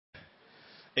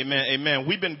Amen. Amen.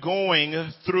 We've been going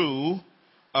through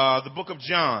the book of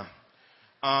John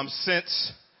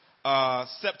since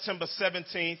September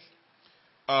 17th,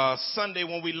 Sunday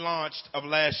when we launched of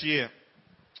last year.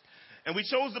 And we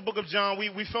chose the book of John.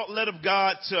 We felt led of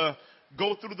God to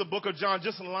go through the book of John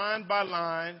just line by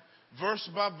line, verse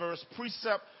by verse,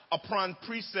 precept upon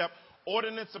precept,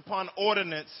 ordinance upon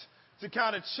ordinance, to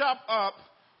kind of chop up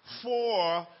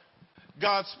for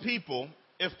God's people,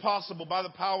 if possible, by the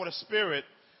power of the Spirit.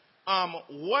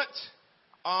 What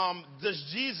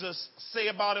does Jesus say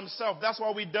about himself? That's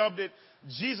why we dubbed it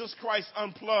Jesus Christ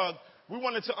Unplugged. We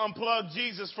wanted to unplug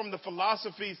Jesus from the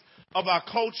philosophies of our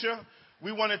culture.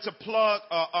 We wanted to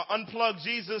unplug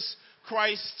Jesus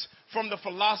Christ from the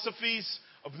philosophies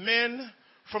of men,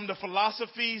 from the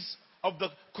philosophies of the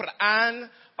Quran,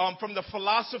 from the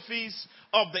philosophies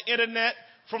of the internet,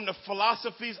 from the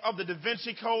philosophies of the Da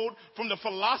Vinci Code, from the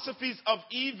philosophies of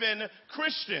even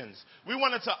Christians. We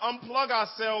wanted to unplug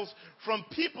ourselves from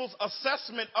people's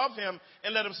assessment of him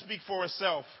and let him speak for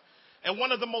himself. And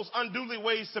one of the most unduly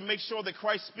ways to make sure that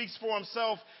Christ speaks for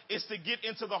himself is to get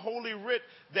into the Holy Writ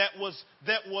that was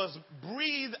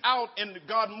breathed out, and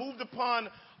God moved upon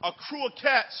a crew of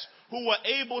cats who were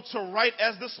able to write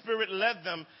as the Spirit led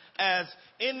them, as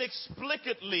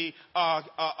inexplicably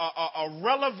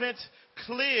relevant,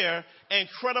 clear, and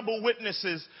credible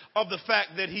witnesses of the fact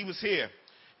that he was here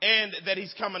and that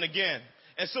he's coming again.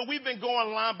 And so we've been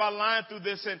going line by line through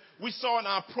this, and we saw in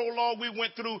our prologue, we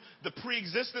went through the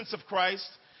pre-existence of Christ.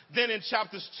 Then in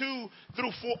chapters 2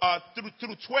 through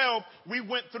 12, we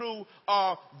went through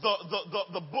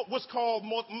the book, what's called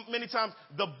many times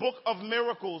the book of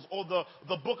miracles, or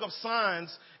the book of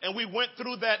signs. And we went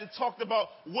through that and talked about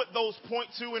what those point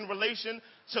to in relation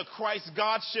to Christ's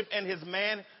Godship and his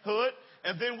manhood.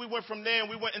 And then we went from there and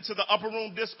we went into the upper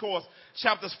room discourse,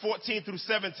 chapters 14 through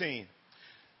 17.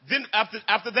 Then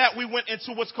after that, we went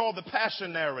into what's called the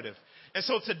Passion narrative. And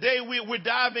so today we're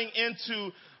diving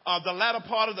into the latter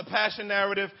part of the Passion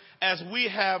narrative, as we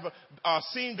have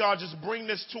seen God just bring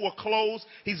this to a close.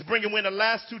 He's bringing in the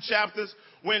last two chapters.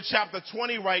 We're in chapter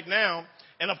 20 right now.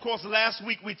 And of course, last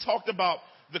week we talked about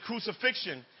the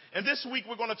crucifixion. And this week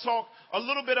we're going to talk a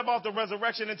little bit about the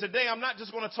resurrection. And today I'm not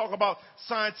just going to talk about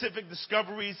scientific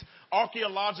discoveries,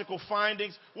 archaeological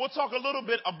findings. We'll talk a little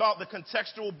bit about the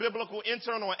contextual, biblical,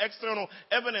 internal, and external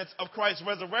evidence of Christ's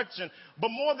resurrection. But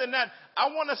more than that, I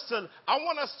want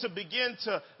us to begin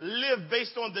to live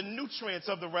based on the nutrients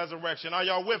of the resurrection. Are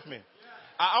y'all with me?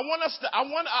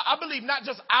 I believe not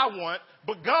just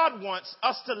but God wants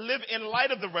us to live in light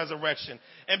of the resurrection.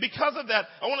 And because of that,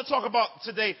 I want to talk about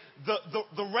today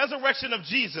the resurrection of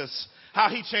Jesus, how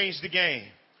he changed the game.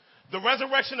 The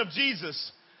resurrection of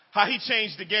Jesus, how he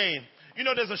changed the game. You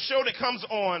know, there's a show that comes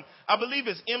on, I believe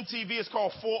it's MTV, it's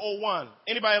called 401.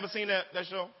 Anybody ever seen that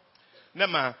show?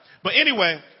 Never mind. But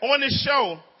anyway, on this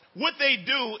show, what they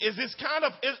do is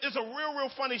it's a real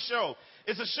funny show.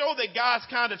 It's a show that guys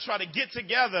kind of try to get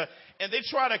together and they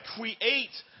try to create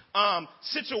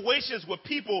situations where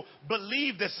people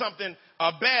believe that something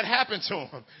bad happened to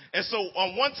them. And so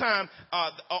on one time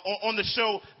on the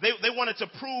show, they wanted to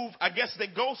prove, I guess,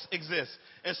 that ghosts exist.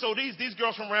 And so these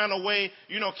girls from around the way,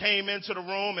 came into the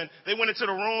room, and they went into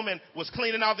the room and was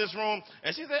cleaning out this room.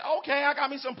 And she said, okay, I got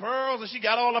me some pearls. And she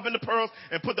got all up in the pearls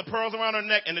and put the pearls around her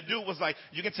neck. And the dude was like,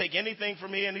 you can take anything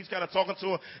from me. And he's kind of talking to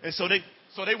her. And so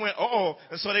they went, uh-oh.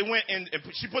 And so they went and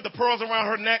she put the pearls around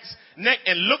her neck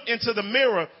and looked into the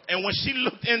mirror. And when she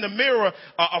looked in the mirror,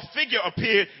 a figure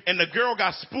appeared, and the girl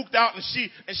got spooked out, and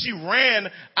she ran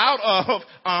out of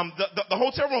the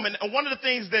hotel room. And one of the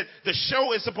things that the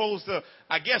show is supposed to,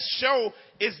 I guess, show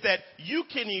is that you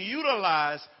can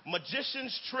utilize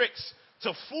magicians' tricks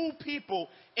to fool people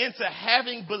into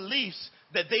having beliefs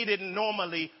that they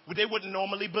wouldn't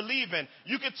normally believe in.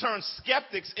 You could turn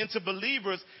skeptics into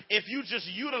believers if you just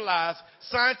utilize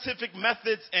scientific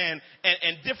methods and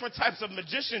different types of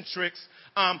magician tricks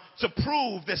to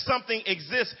prove that something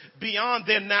exists beyond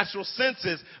their natural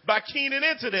senses by keying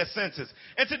into their senses.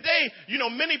 And today,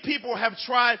 many people have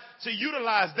tried to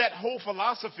utilize that whole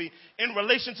philosophy in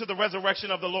relation to the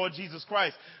resurrection of the Lord Jesus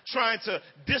Christ, trying to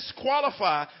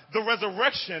disqualify the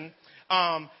resurrection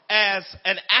as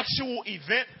an actual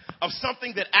event of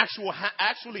something that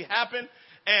actually happened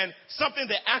and something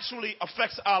that actually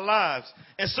affects our lives.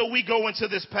 And so we go into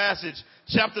this passage,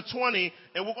 chapter 20,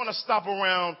 and we're going to stop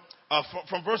around,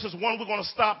 from verses 1, we're going to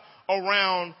stop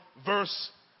around verse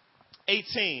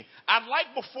 18. I'd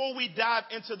like, before we dive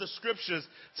into the scriptures,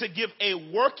 to give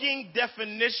a working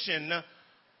definition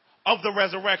of the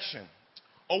resurrection.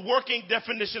 a working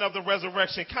definition of the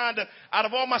resurrection. Kind of out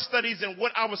of all my studies and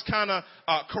what I was kind of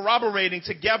corroborating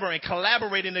together and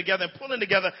collaborating together and pulling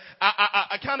together,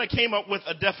 I kind of came up with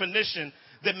a definition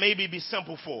that maybe be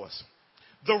simple for us.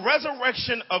 The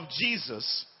resurrection of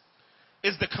Jesus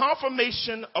is the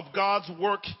confirmation of God's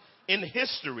work in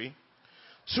history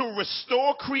to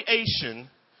restore creation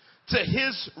to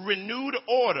his renewed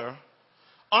order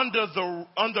under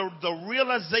the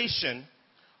realization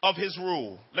of his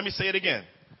rule. Let me say it again.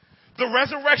 The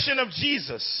resurrection of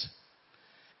Jesus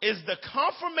is the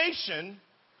confirmation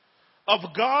of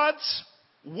God's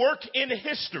work in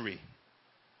history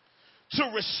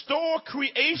to restore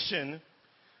creation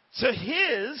to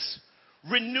his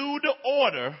renewed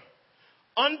order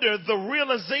under the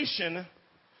realization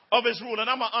of his rule. And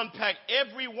I'm going to unpack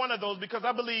every one of those because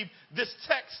I believe this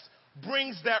text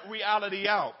brings that reality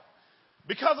out.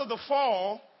 Because of the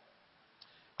fall,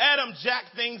 Adam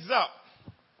jacked things up.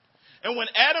 And when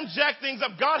Adam jacked things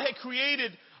up, God had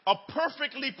created a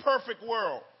perfectly perfect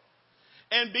world.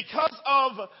 And because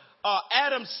of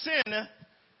Adam's sin,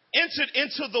 entered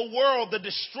into the world the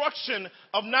destruction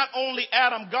of not only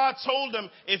Adam. God told him,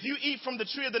 if you eat from the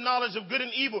tree of the knowledge of good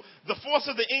and evil, the force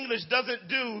of the English doesn't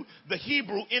do the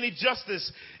Hebrew any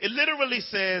justice. It literally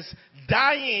says,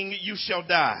 dying you shall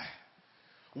die.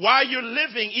 While you're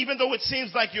living, even though it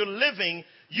seems like you're living,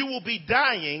 you will be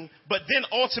dying, but then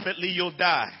ultimately you'll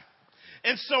die.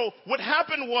 And so what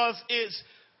happened is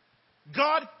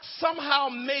God somehow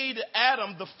made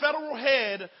Adam the federal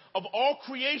head of all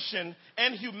creation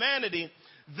and humanity,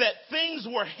 that things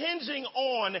were hinging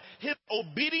on his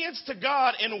obedience to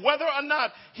God, and whether or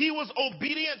not he was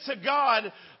obedient to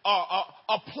God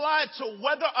applied to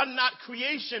whether or not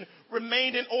creation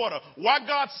remained in order. Why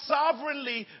God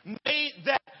sovereignly made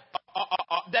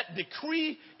that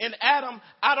decree in Adam,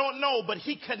 I don't know, but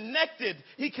he connected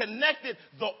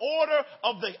the order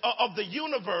of the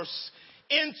universe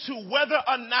into whether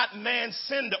or not man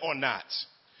sinned or not.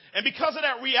 And because of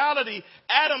that reality,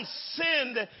 Adam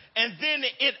sinned, and then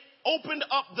it opened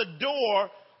up the door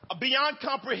beyond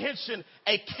comprehension,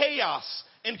 a chaos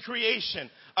in creation,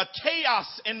 a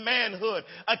chaos in manhood,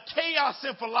 a chaos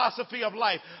in philosophy of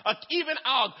life. Even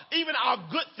our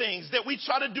good things that we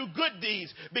try to do, good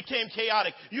deeds, became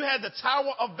chaotic. You had the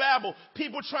Tower of Babel,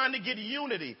 people trying to get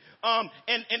unity.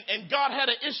 And God had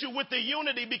an issue with the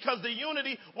unity because the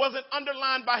unity wasn't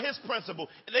underlined by his principle.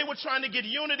 They were trying to get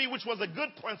unity, which was a good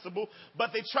principle,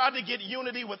 but they tried to get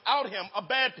unity without him, a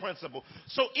bad principle.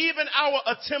 So even our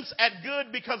attempts at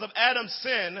good because of Adam's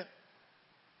sin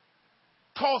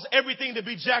caused everything to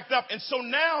be jacked up. And so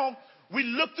now we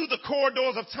look through the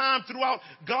corridors of time throughout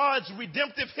God's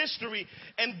redemptive history,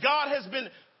 and God has been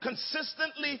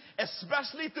consistently,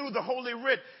 especially through the Holy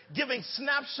Writ, giving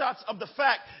snapshots of the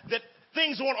fact that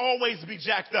things won't always be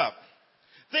jacked up.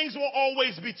 Things won't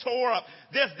always be tore up.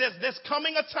 There's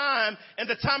coming a time, and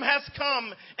the time has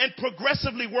come, and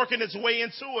progressively working its way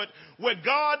into it, where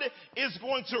God is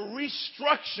going to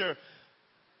restructure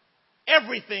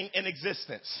everything in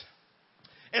existence.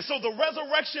 And so the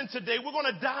resurrection today, we're going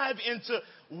to dive into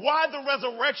why the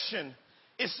resurrection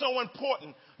is so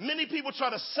important. Many people try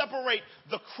to separate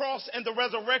the cross and the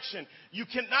resurrection. You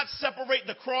cannot separate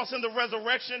the cross and the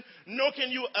resurrection, nor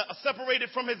can you separate it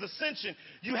from his ascension.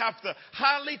 You have to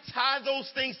highly tie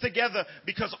those things together,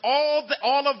 because all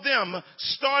of them,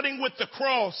 starting with the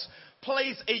cross,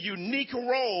 plays a unique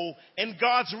role in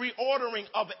God's reordering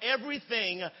of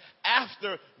everything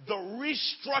after the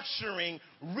restructuring,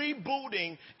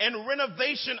 rebooting, and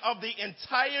renovation of the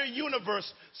entire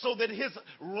universe so that his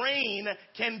reign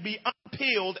can be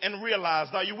unpeeled and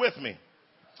realized. Are you with me?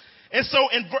 And so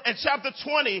in chapter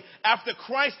 20, after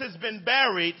Christ has been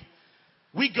buried,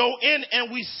 we go in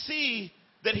and we see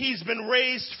that he's been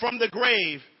raised from the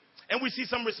grave. And we see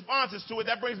some responses to it.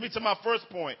 That brings me to my first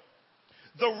point.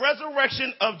 The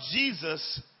resurrection of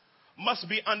Jesus must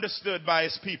be understood by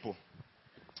his people.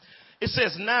 It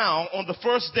says, now on the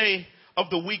first day of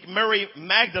the week, Mary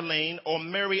Magdalene, or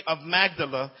Mary of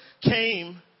Magdala,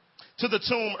 came to the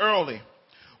tomb early,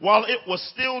 while it was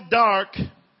still dark,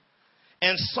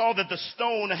 and saw that the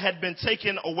stone had been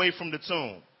taken away from the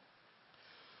tomb.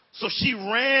 So she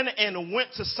ran and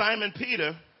went to Simon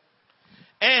Peter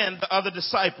and the other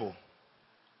disciple,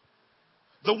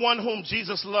 the one whom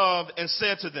Jesus loved, and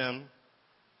said to them,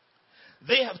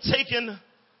 they have taken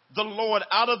the Lord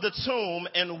out of the tomb,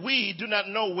 and we do not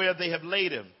know where they have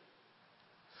laid him.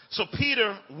 So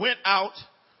Peter went out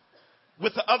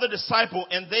with the other disciple,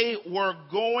 and they were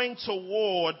going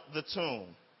toward the tomb,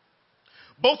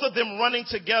 both of them running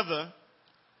together.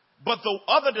 But the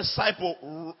other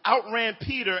disciple outran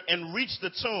Peter and reached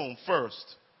the tomb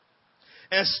first.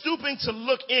 And stooping to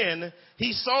look in,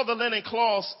 he saw the linen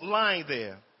cloths lying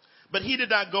there, but he did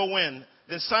not go in.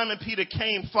 Then Simon Peter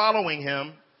came following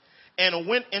him and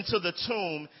went into the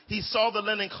tomb. He saw the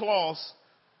linen cloths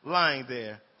lying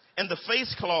there, and the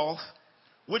face cloth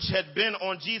which had been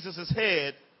on Jesus'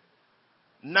 head,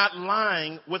 not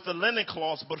lying with the linen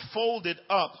cloths, but folded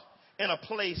up in a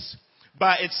place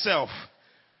by itself.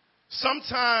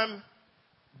 Sometime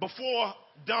before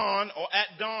dawn, or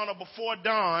at dawn, or before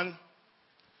dawn,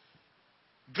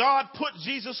 God put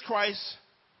Jesus Christ's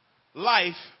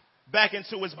life back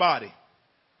into his body.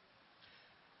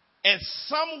 In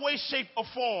some way, shape, or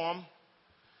form,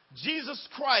 Jesus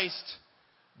Christ,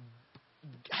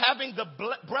 having the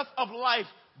breath of life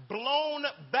blown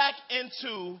back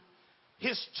into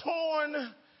his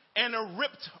torn and a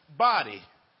ripped body.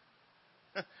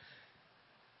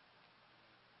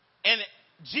 And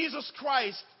Jesus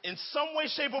Christ, in some way,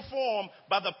 shape, or form,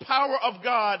 by the power of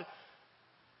God,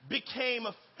 became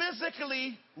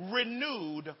physically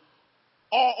renewed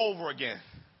all over again.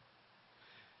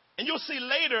 And you'll see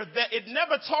later that it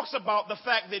never talks about the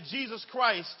fact that Jesus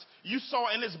Christ, you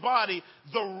saw in his body,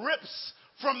 the rips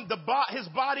from his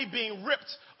body being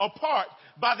ripped apart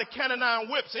by the Canaanite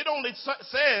whips. It only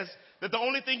says that the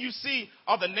only thing you see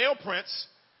are the nail prints